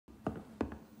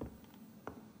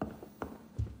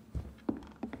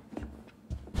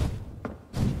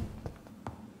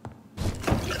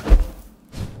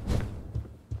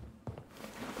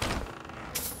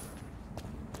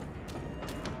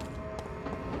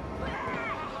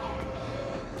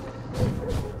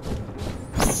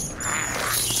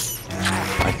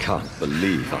can't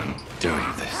believe I'm doing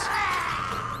this.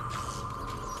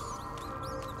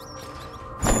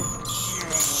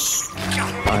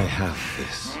 I have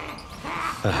this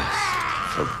thirst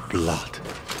for blood.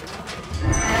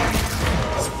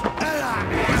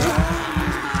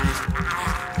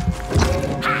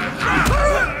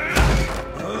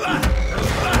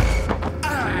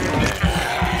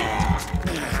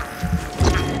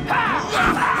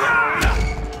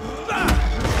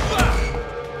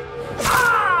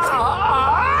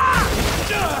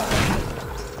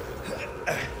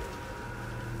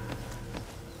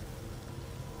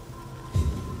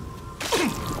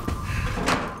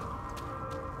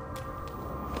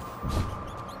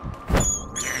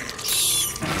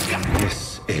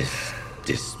 This is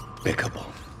despicable.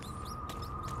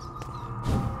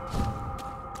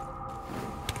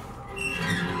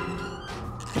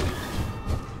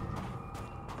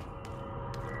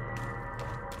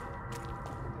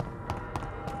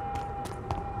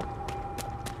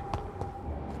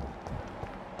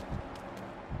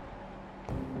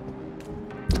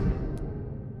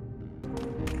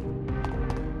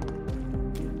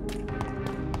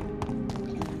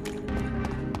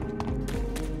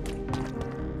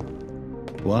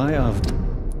 Why are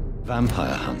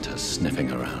vampire hunters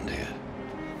sniffing around here?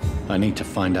 I need to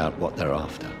find out what they're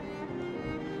after.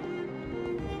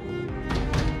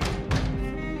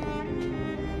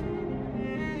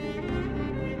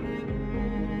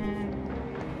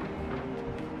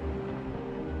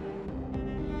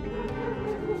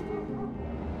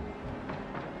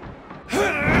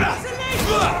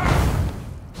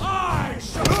 I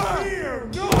shall fear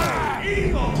no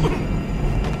evil!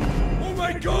 Oh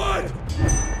my God!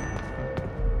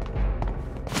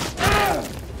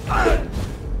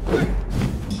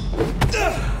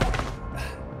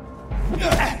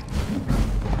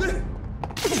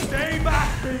 Stay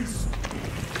back, beast!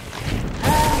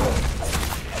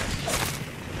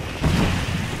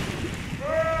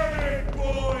 Burn it,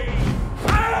 boy!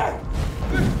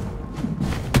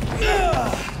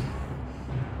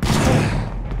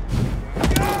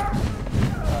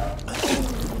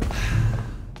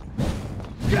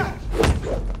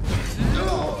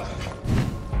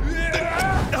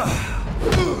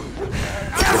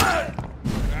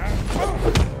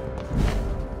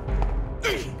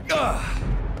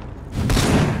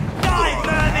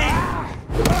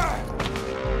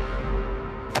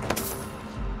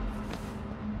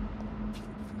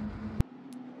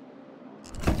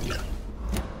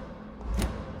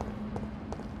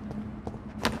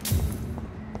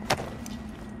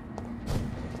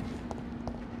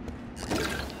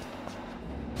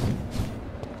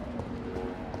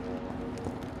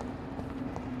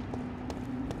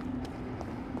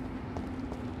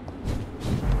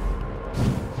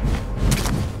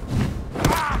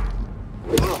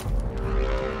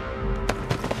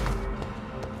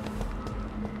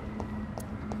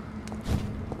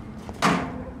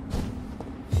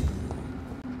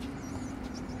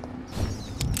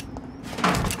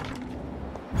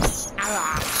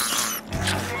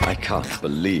 I can't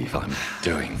believe I'm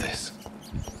doing this.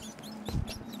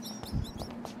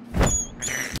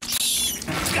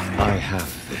 I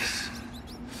have this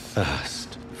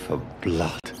thirst for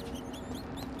blood.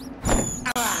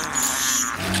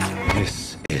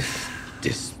 This is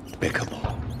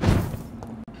despicable.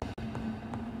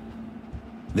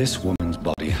 This woman's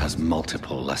body has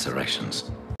multiple lacerations,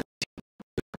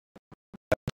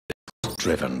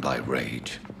 driven by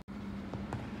rage.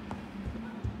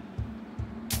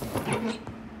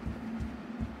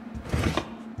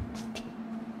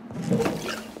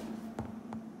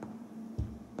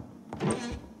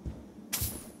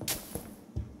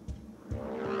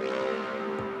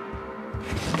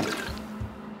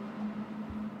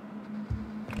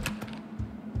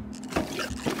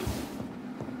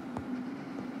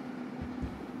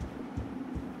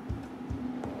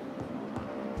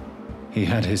 He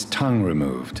had his tongue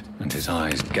removed and his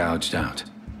eyes gouged out.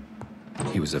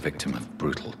 He was a victim of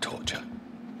brutal torture.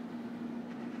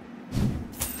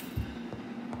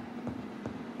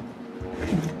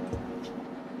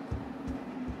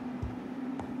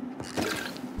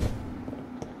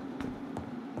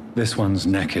 This one's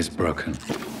neck is broken.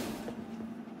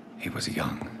 He was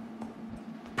young.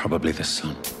 Probably the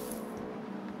son.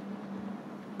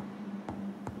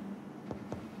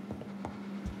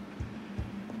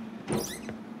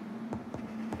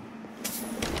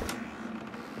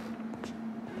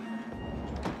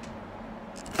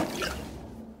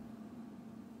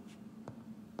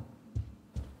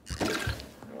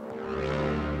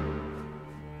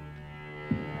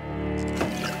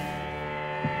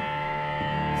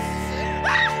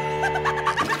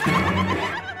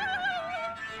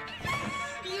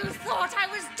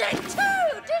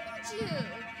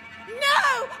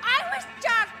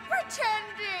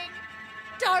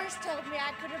 me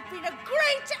I could have been a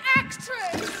great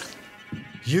actress!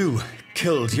 You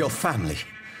killed your family.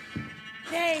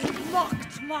 They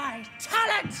mocked my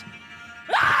talent!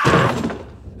 Ah!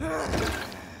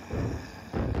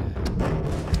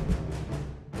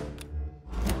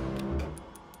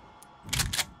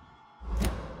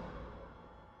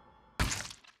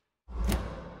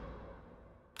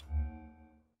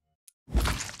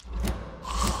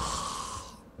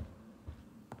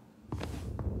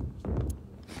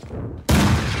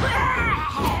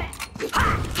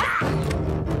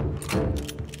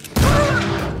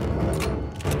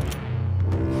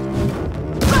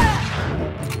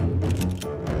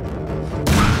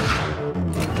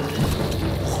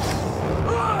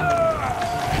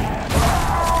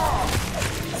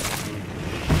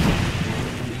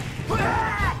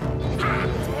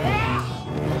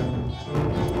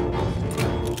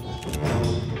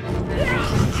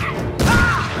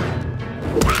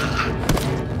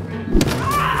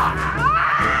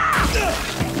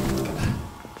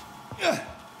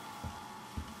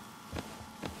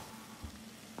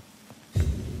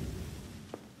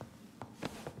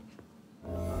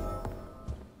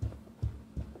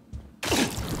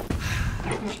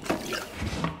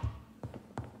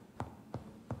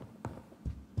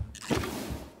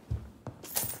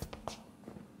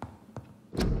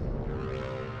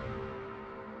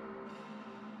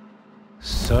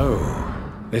 So,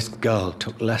 this girl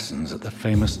took lessons at the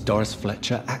famous Doris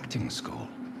Fletcher acting school.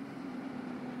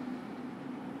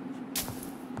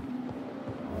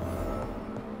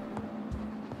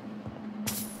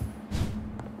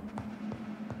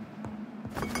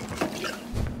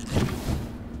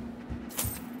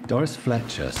 Doris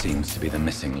Fletcher seems to be the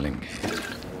missing link here.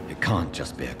 It can't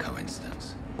just be a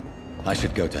coincidence. I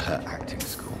should go to her acting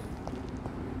school.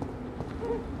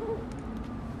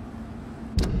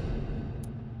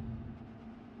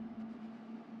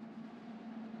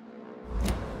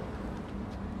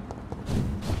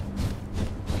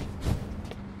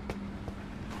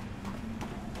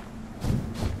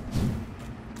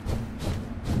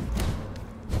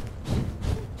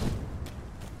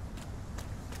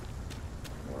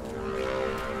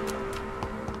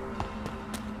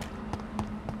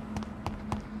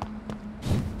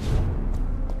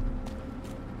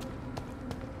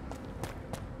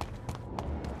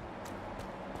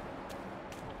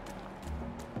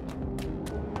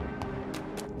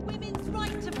 Women's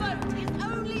right to vote is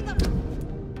only the first step.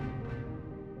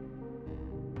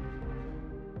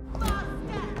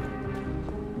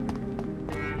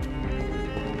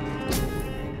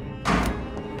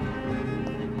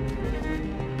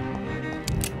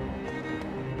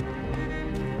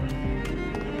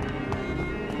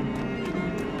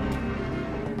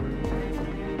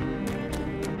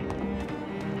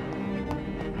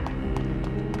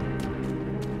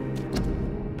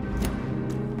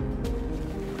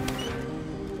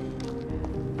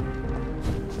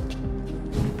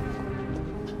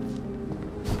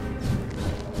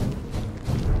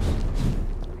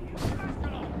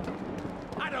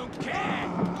 I don't care!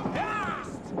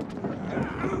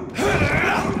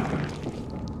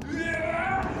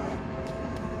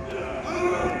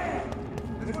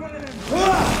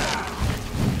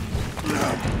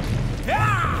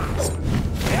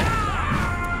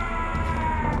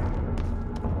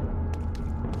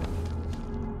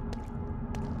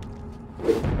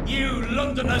 You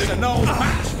Londoners are no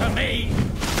match for me!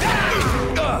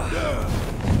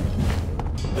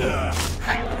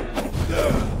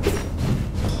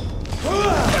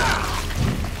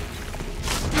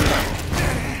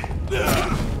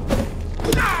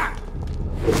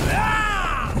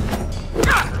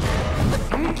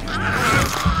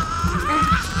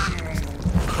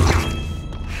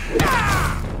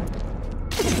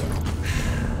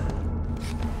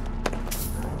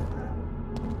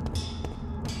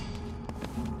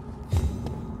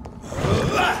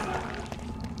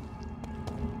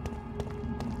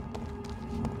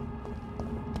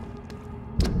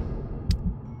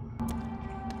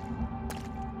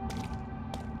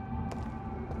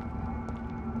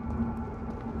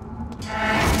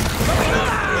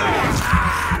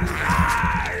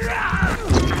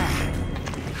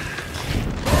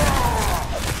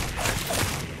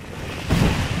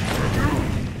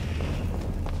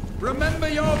 Remember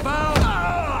your vow!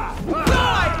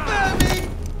 Die, Vermin!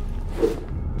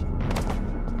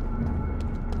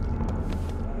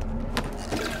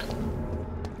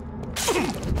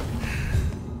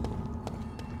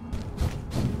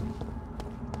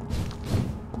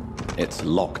 It's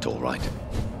locked, all right.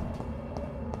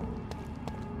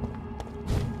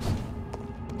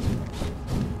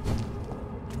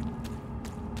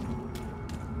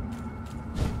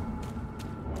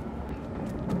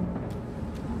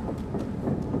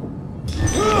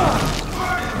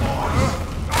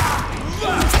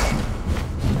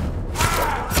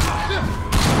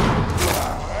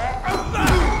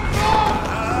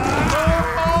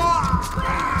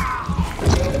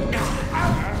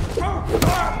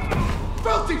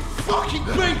 fucking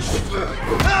beast!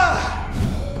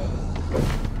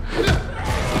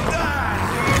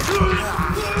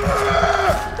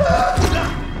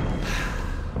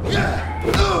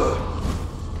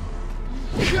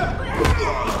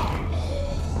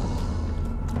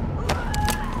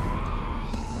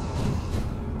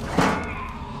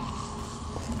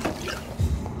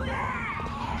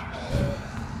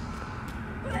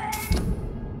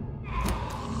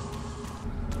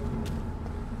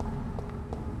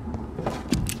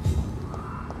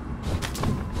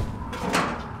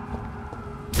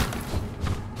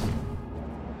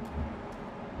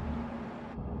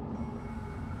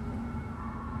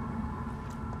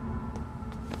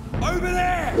 Over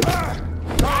there!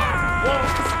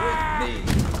 Walk with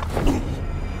me!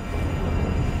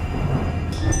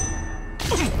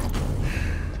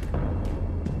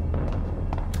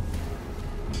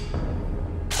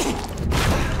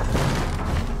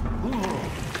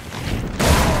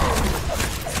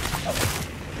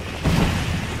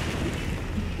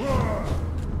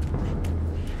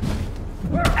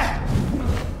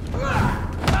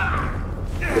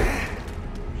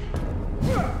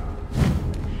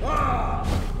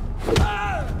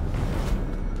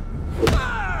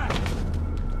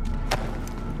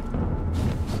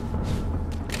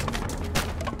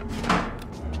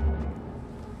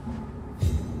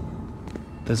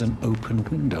 There's an open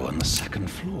window on the second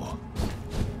floor.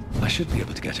 I should be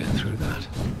able to get in through that.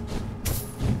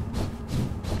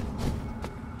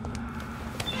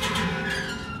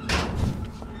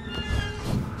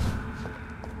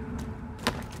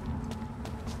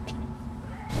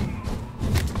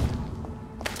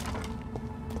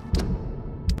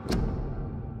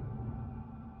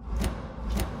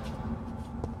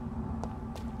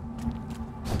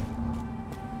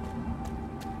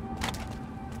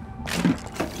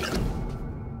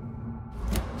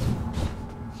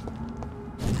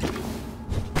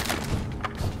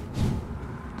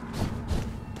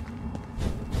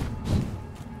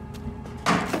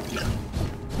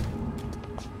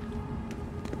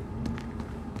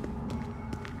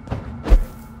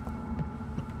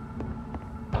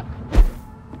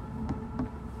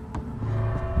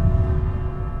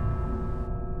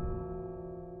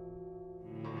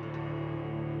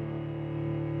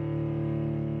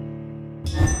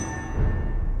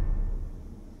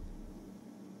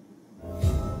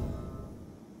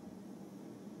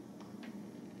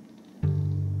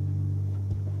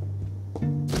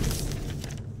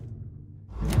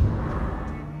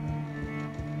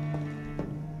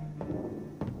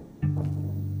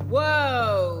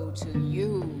 Woe to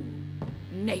you,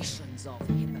 nations of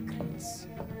hypocrites.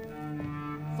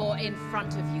 For in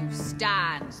front of you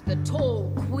stands the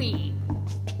tall queen.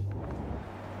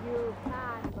 You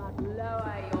can but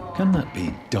lower your... Can that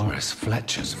be Doris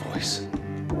Fletcher's voice?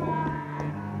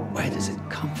 Where does it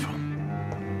come from?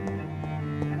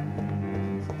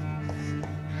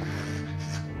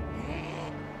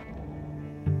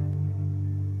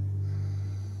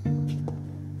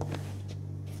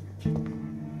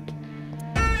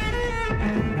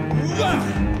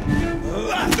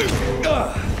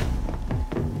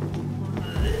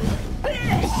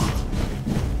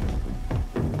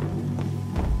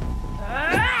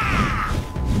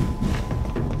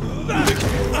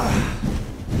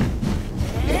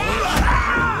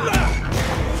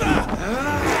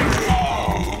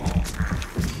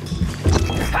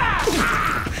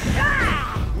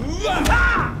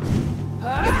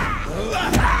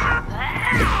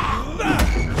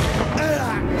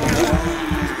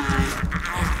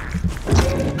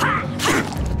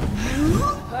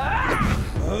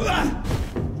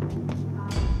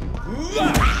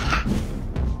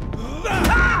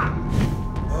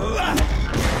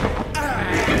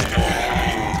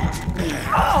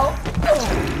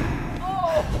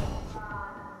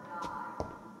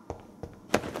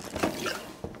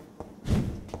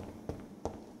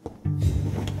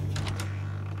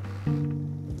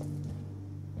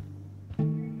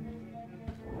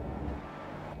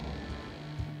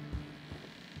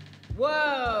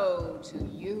 Woe to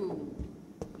you,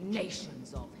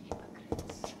 nations of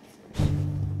hypocrites.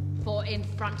 For in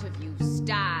front of you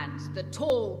stands the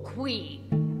tall queen.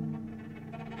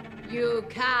 You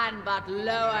can but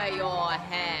lower your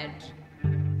head,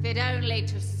 fit only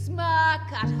to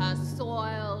smirk at her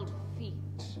soiled feet.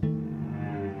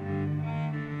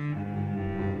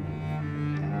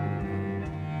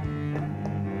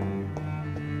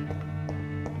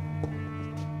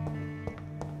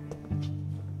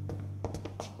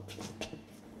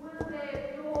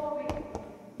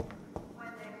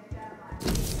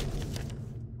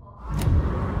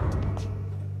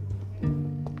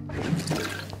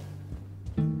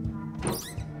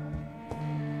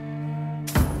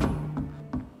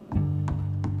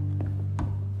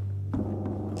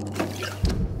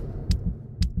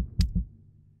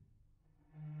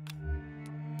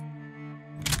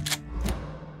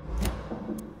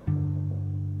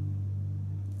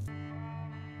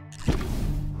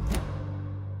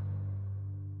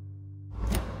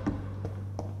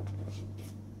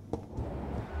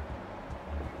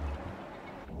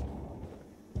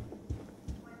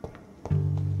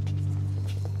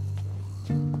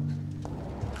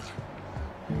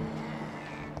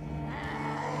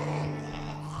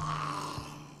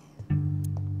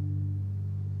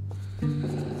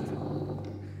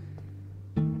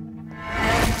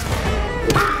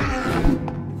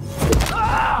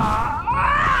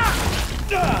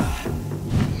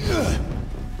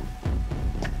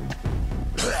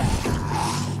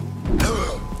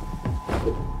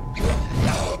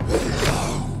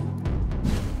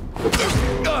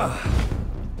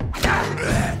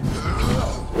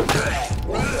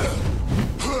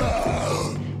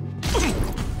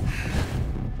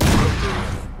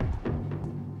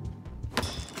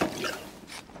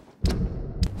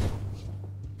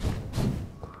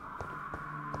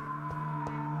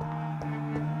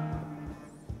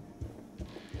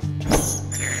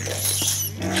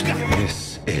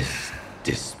 This is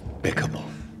despicable.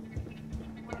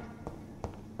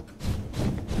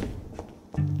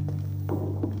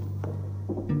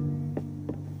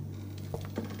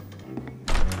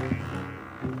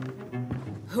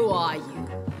 Who are you?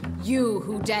 You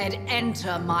who dared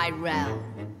enter my realm.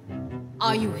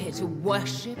 Are you here to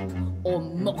worship or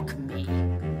mock me?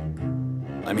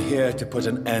 I'm here to put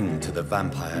an end to the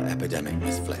vampire epidemic,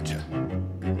 Miss Fletcher.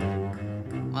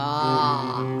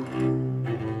 Ah.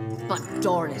 But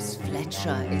Doris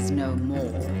Fletcher is no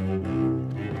more.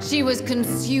 She was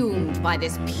consumed by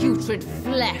this putrid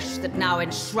flesh that now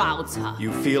enshrouds her.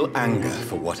 You feel anger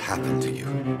for what happened to you.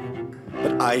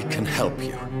 But I can help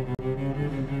you.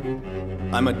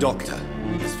 I'm a doctor,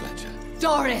 Miss Fletcher.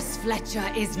 Doris Fletcher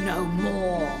is no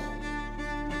more.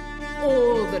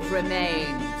 All that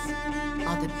remains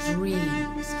are the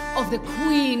dreams of the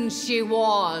queen she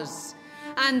was,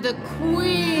 and the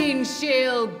queen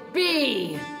she'll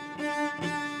be.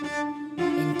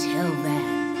 Until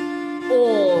then,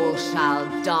 all shall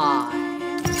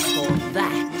die, for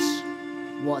that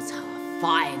was her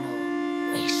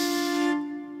final wish.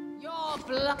 Your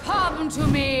blood, come to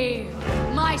me,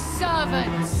 my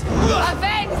servants,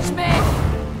 avenge me!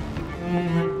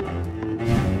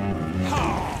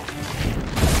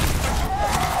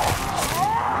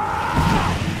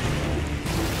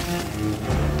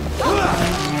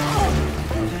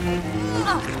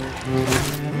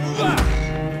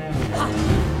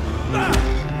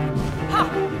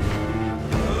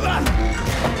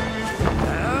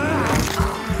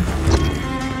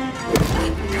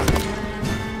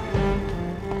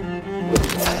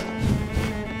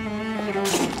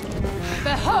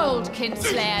 Behold,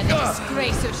 Kinslayer, the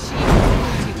disgrace of she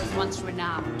whose beauty was once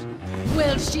renowned.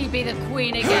 Will she be the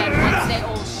queen again once they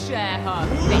all share her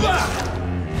fate?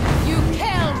 You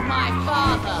killed my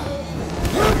father.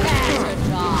 Prepare to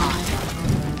die.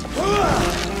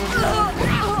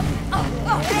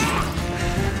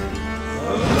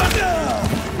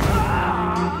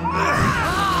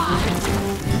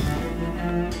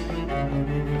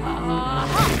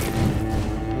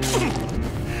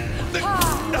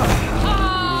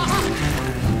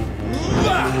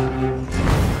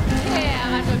 Hear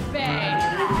and obey,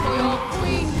 for your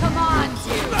queen commands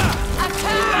you.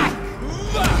 Attack!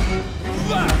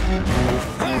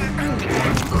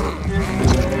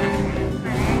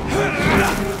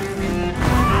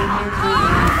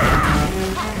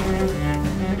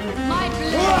 My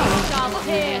blade shall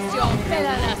pierce your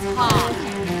villainous heart.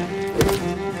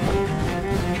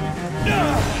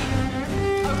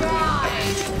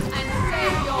 Arise and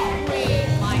save your queen,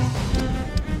 my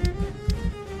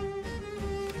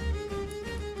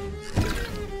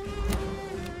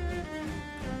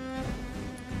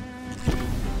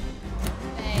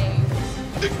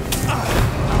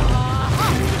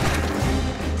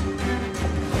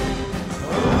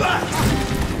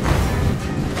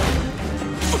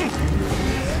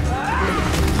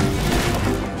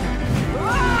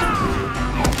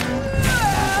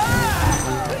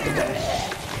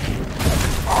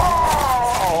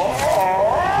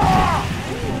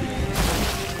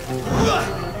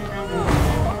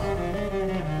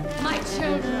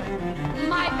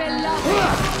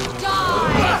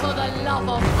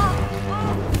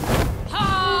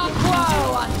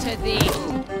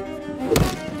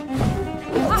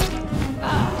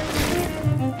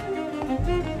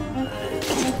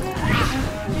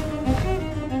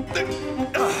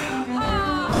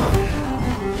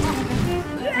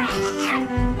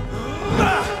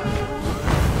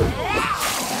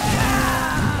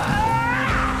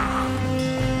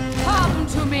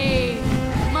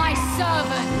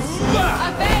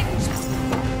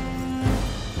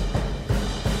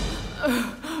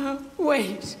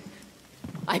Wait.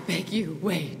 I beg you,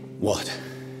 wait. What?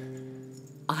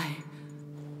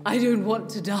 I don't want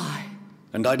to die.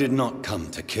 And I did not come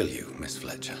to kill you, Miss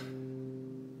Fletcher.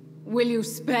 Will you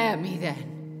spare me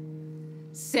then?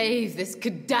 Save this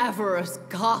cadaverous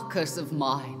carcass of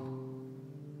mine.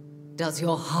 Does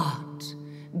your heart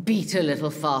beat a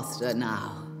little faster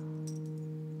now?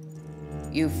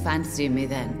 You fancy me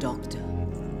then, Doctor?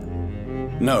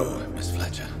 No, Miss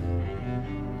Fletcher.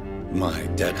 My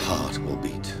dead heart will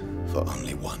beat for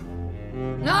only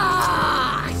one.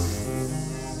 Ah!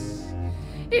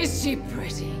 Is she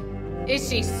pretty? Is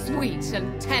she sweet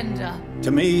and tender?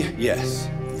 To me, yes.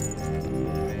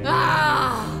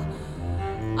 Ah!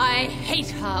 I hate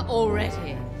her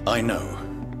already. I know.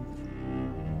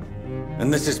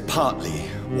 And this is partly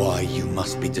why you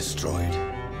must be destroyed.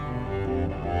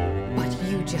 But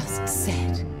you just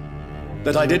said...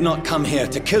 That I did not come here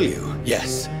to kill you,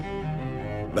 yes.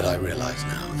 But I realize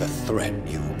now the threat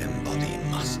you embody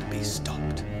must be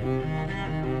stopped.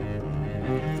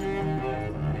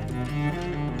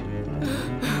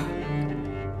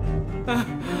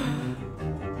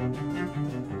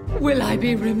 Will I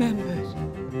be remembered?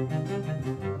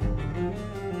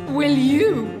 Will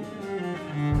you?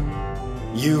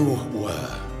 You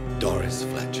were Doris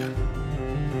Fletcher,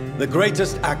 the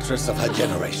greatest actress of her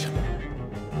generation.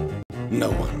 No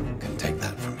one can take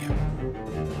that from you.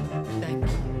 Thank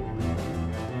you.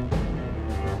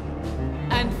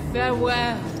 And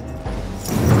farewell.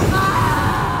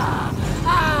 Ah!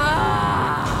 Ah!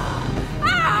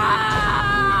 Ah!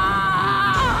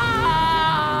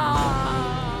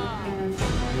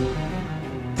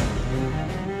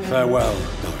 Farewell,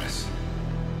 Doris.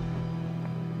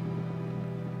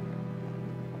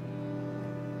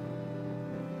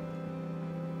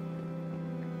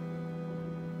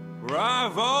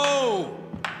 Bravo!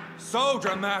 So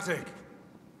dramatic.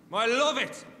 I love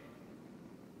it.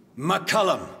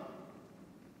 McCullum!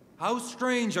 How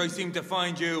strange I seem to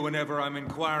find you whenever I'm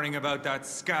inquiring about that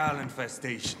Skal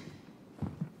infestation.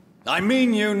 I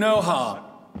mean you no harm.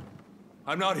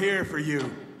 I'm not here for you.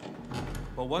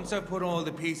 But once I've put all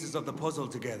the pieces of the puzzle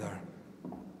together,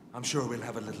 I'm sure we'll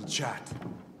have a little chat,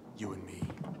 you and me.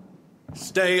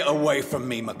 Stay away from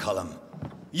me, McCullum.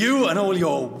 You and all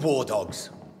your war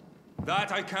dogs.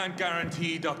 That I can't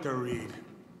guarantee, Dr. Reed.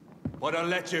 But I'll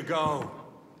let you go.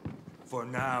 For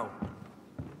now.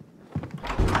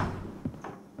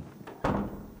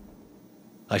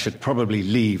 I should probably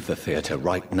leave the theater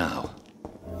right now.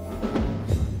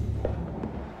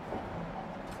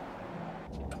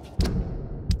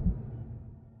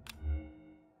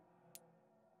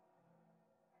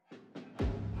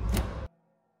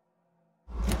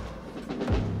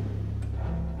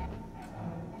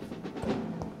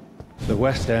 The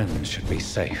West End should be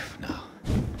safe now.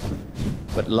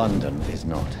 But London is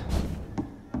not.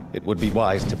 It would be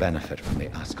wise to benefit from the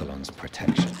Ascalon's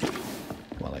protection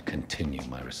while I continue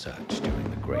my research during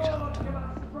the Great Hunt.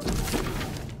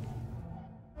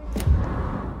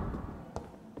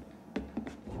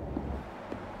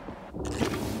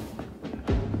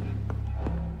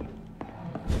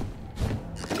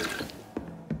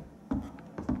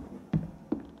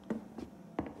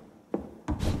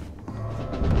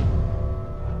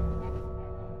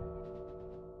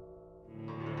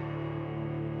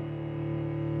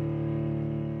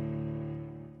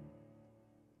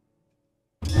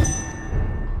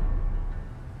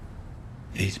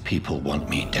 These people want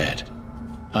me dead.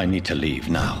 I need to leave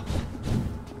now.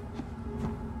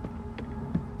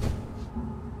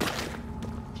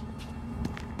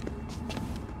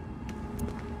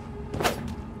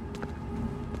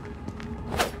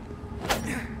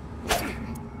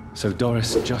 So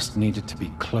Doris just needed to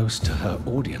be close to her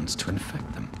audience to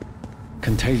infect them.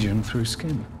 Contagion through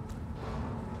skin.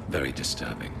 Very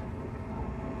disturbing.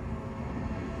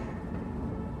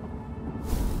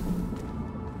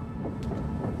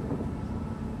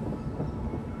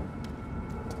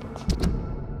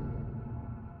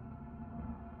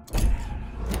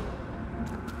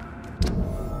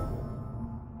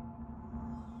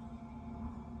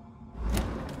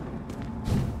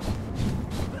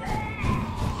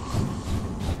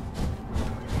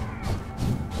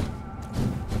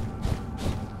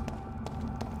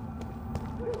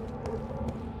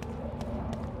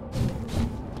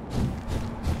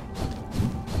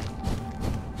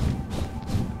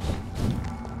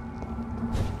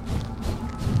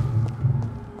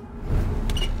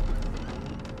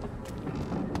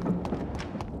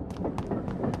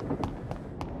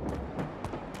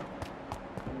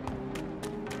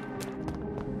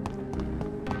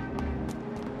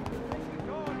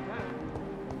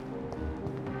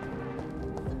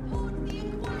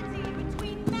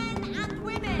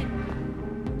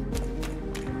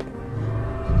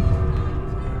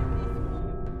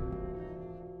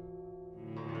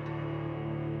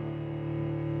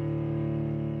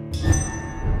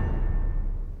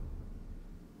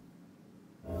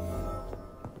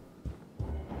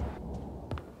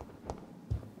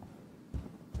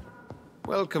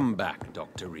 Welcome back,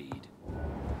 Dr. Reed.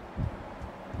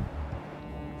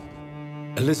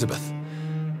 Elizabeth,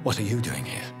 what are you doing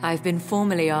here? I've been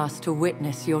formally asked to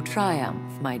witness your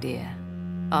triumph, my dear.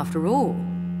 After all,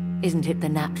 Isn't it the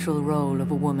natural role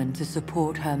of a woman to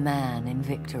support her man in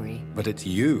victory? But it's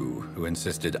you who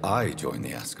insisted I join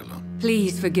the Ascalon.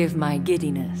 Please forgive my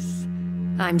giddiness.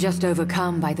 I'm just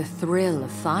overcome by the thrill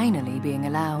of finally being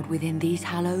allowed within these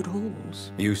hallowed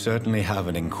halls. You certainly have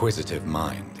an inquisitive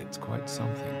mind. It's quite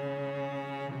something.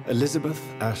 Elizabeth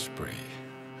Ashbury,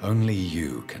 only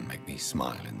you can make me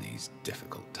smile in these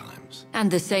difficult times. And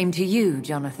the same to you,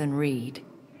 Jonathan Reed.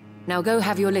 Now go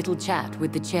have your little chat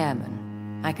with the chairman.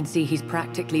 I can see he's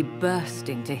practically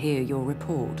bursting to hear your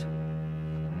report.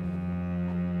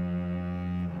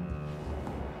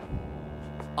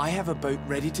 I have a boat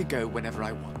ready to go whenever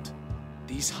I want.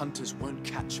 These hunters won't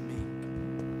catch me.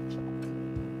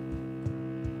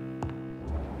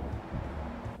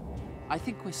 I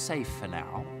think we're safe for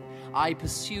now. I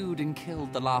pursued and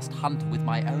killed the last hunter with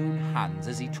my own hands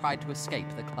as he tried to escape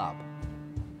the club.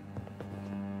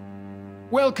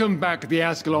 Welcome back to the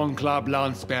Ascalon Club,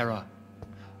 Lancebearer.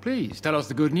 Please, tell us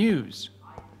the good news.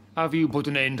 Have you put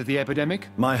an end to the epidemic?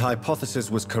 My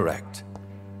hypothesis was correct.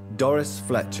 Doris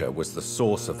Fletcher was the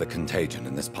source of the contagion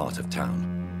in this part of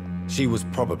town. She was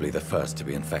probably the first to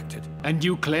be infected. And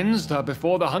you cleansed her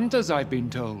before the hunters, I've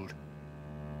been told.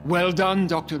 Well done,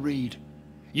 Dr. Reed.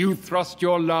 You thrust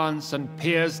your lance and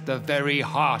pierced the very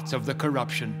heart of the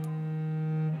corruption.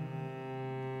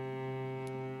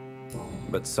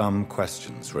 But some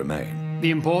questions remain.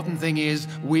 The important thing is,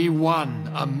 we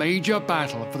won a major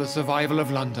battle for the survival of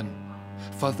London.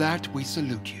 For that, we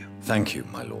salute you. Thank you,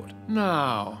 my lord.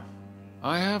 Now,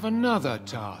 I have another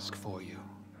task for you.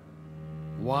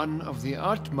 One of the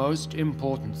utmost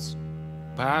importance.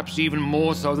 Perhaps even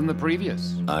more so than the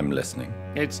previous. I'm listening.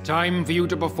 It's time for you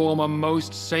to perform a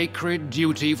most sacred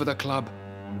duty for the club.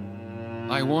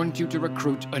 I want you to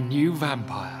recruit a new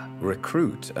vampire.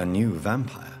 Recruit a new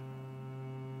vampire?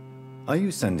 Are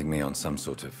you sending me on some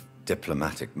sort of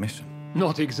diplomatic mission?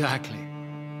 Not exactly.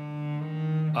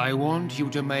 I want you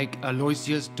to make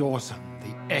Aloysius Dawson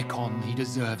the Ekon he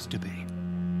deserves to be.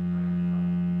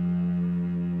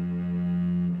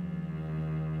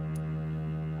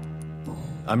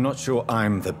 I'm not sure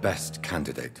I'm the best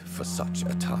candidate for such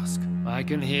a task. I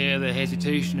can hear the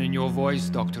hesitation in your voice,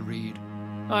 Dr. Reed.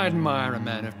 I admire a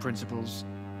man of principles.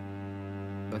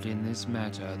 But in this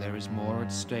matter, there is more at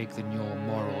stake than your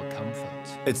moral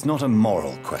comfort. It's not a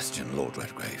moral question, Lord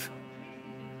Redgrave.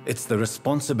 It's the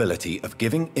responsibility of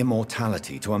giving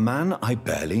immortality to a man I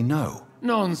barely know.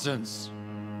 Nonsense.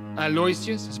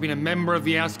 Aloysius has been a member of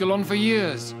the Ascalon for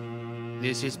years.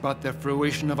 This is but the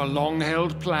fruition of a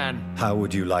long-held plan. How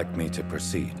would you like me to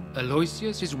proceed?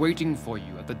 Aloysius is waiting for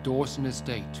you at the Dawson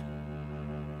estate.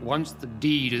 Once the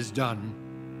deed is done,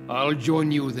 I'll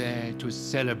join you there to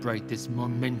celebrate this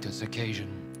momentous occasion.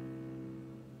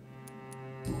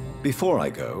 Before I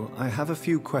go, I have a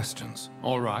few questions.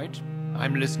 All right,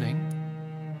 I'm listening.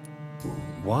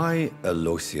 Why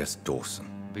Aloysius Dawson?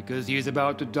 Because he is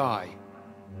about to die.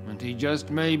 And he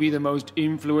just may be the most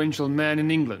influential man in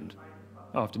England.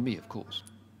 After me, of course.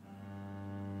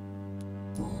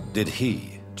 Did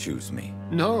he choose me?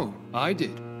 No, I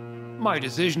did. My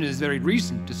decision is very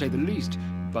recent, to say the least,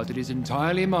 but it is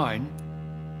entirely mine.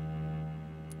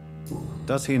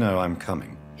 Does he know I'm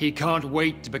coming? He can't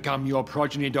wait to become your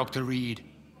progeny, Dr. Reed.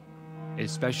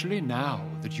 Especially now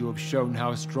that you have shown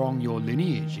how strong your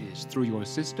lineage is through your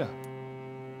sister.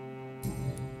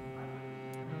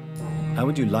 How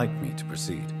would you like me to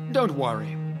proceed? Don't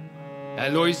worry.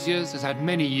 Aloysius has had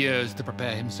many years to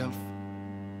prepare himself.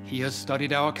 He has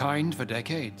studied our kind for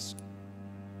decades.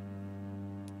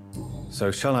 So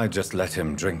shall I just let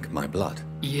him drink my blood?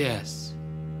 Yes.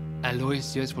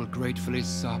 Aloysius will gratefully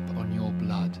sup on your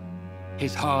blood.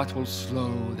 His heart will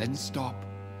slow, then stop.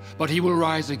 But he will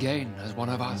rise again as one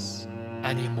of us,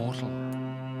 an immortal.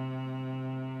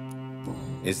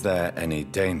 Is there any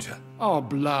danger? Our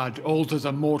blood alters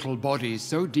a mortal body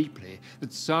so deeply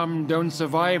that some don't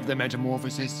survive the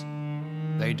metamorphosis.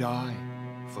 They die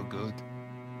for good.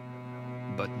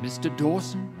 But Mr.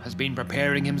 Dawson has been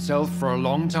preparing himself for a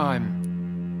long time.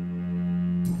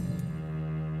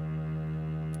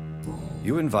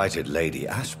 You invited Lady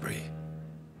Ashbury.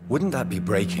 Wouldn't that be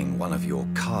breaking one of your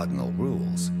cardinal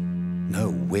rules? No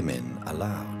women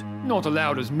allowed. Not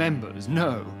allowed as members,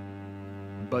 no.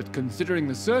 But considering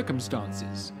the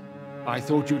circumstances, I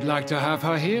thought you'd like to have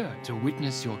her here to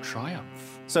witness your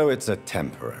triumph. So it's a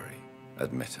temporary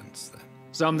admittance, then?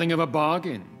 Something of a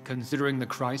bargain, considering the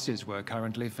crisis we're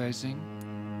currently facing.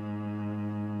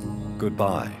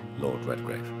 Goodbye, Lord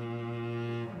Redgrave.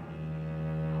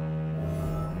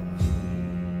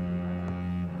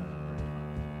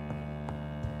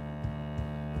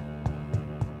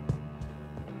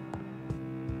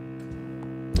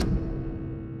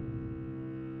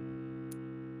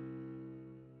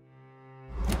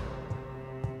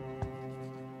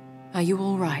 Are you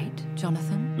all right,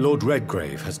 Jonathan? Lord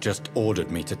Redgrave has just ordered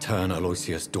me to turn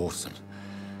Aloysius Dawson.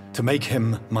 To make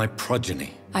him my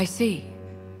progeny. I see.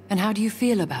 And how do you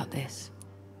feel about this?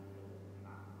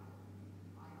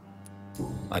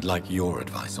 I'd like your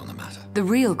advice on the matter. The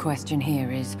real question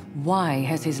here is, why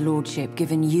has his lordship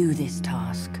given you this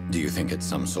task? Do you think it's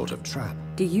some sort of trap?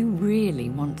 Do you really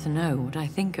want to know what I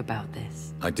think about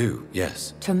this? I do,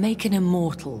 yes. To make an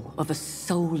immortal of a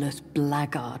soulless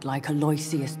blackguard like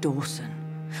Aloysius Dawson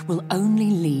will only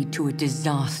lead to a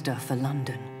disaster for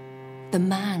London. The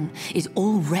man is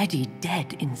already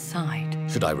dead inside.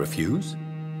 Should I refuse?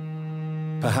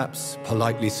 Perhaps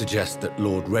politely suggest that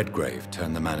Lord Redgrave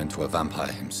turn the man into a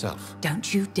vampire himself.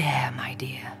 Don't you dare, my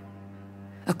dear.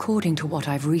 According to what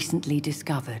I've recently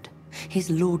discovered,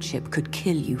 his lordship could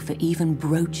kill you for even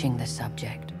broaching the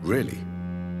subject. Really?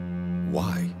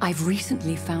 Why? I've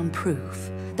recently found proof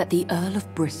that the Earl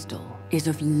of Bristol is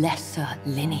of lesser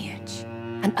lineage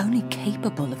and only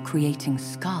capable of creating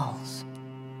skulls.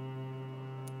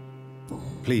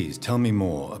 Please tell me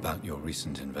more about your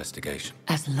recent investigation.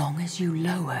 As long as you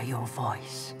lower your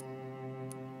voice.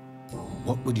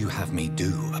 What would you have me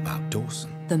do about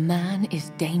Dawson? The man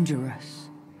is dangerous.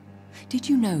 Did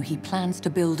you know he plans to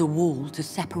build a wall to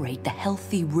separate the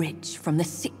healthy rich from the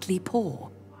sickly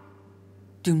poor?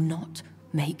 Do not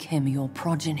make him your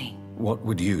progeny. What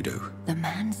would you do? The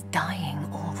man's dying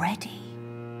already.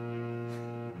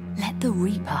 Let the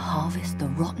Reaper harvest the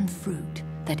rotten fruit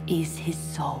that is his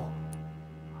soul.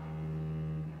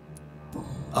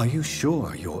 Are you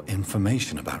sure your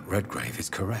information about Redgrave is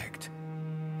correct?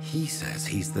 He says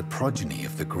he's the progeny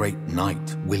of the great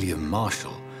knight William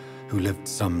Marshall, who lived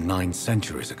some 9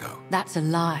 centuries ago. That's a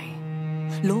lie.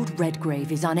 Lord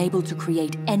Redgrave is unable to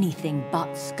create anything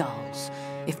but skulls,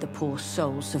 if the poor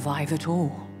souls survive at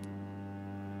all.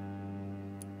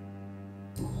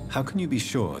 How can you be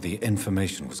sure the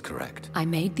information was correct? I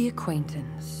made the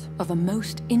acquaintance of a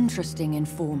most interesting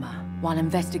informer while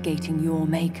investigating your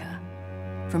maker,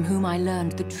 from whom I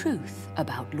learned the truth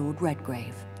about Lord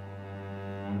Redgrave.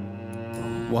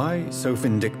 Why so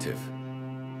vindictive?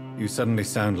 You suddenly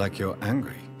sound like you're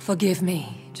angry. Forgive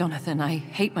me, Jonathan. I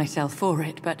hate myself for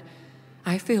it, but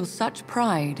I feel such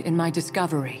pride in my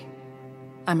discovery.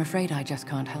 I'm afraid I just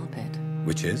can't help it.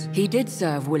 Which is? He did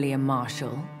serve William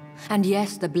Marshall. And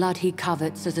yes, the blood he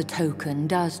covets as a token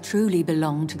does truly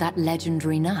belong to that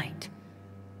legendary knight.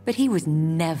 But he was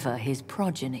never his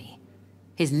progeny.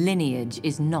 His lineage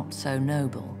is not so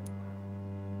noble.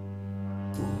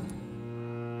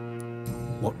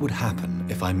 What would happen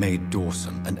if I made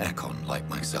Dawson an Ekon like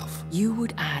myself? You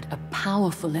would add a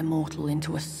powerful immortal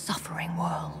into a suffering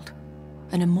world.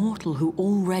 An immortal who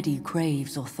already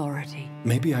craves authority.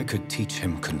 Maybe I could teach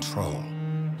him control,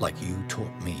 like you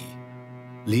taught me.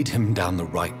 Lead him down the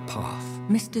right path.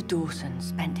 Mr. Dawson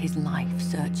spent his life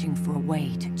searching for a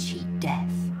way to cheat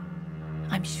death.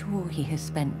 I'm sure he has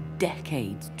spent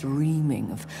decades dreaming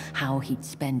of how he'd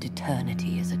spend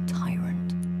eternity as a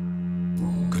tyrant.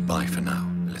 Goodbye for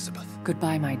now, Elizabeth.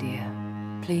 Goodbye, my dear.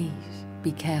 Please,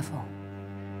 be careful.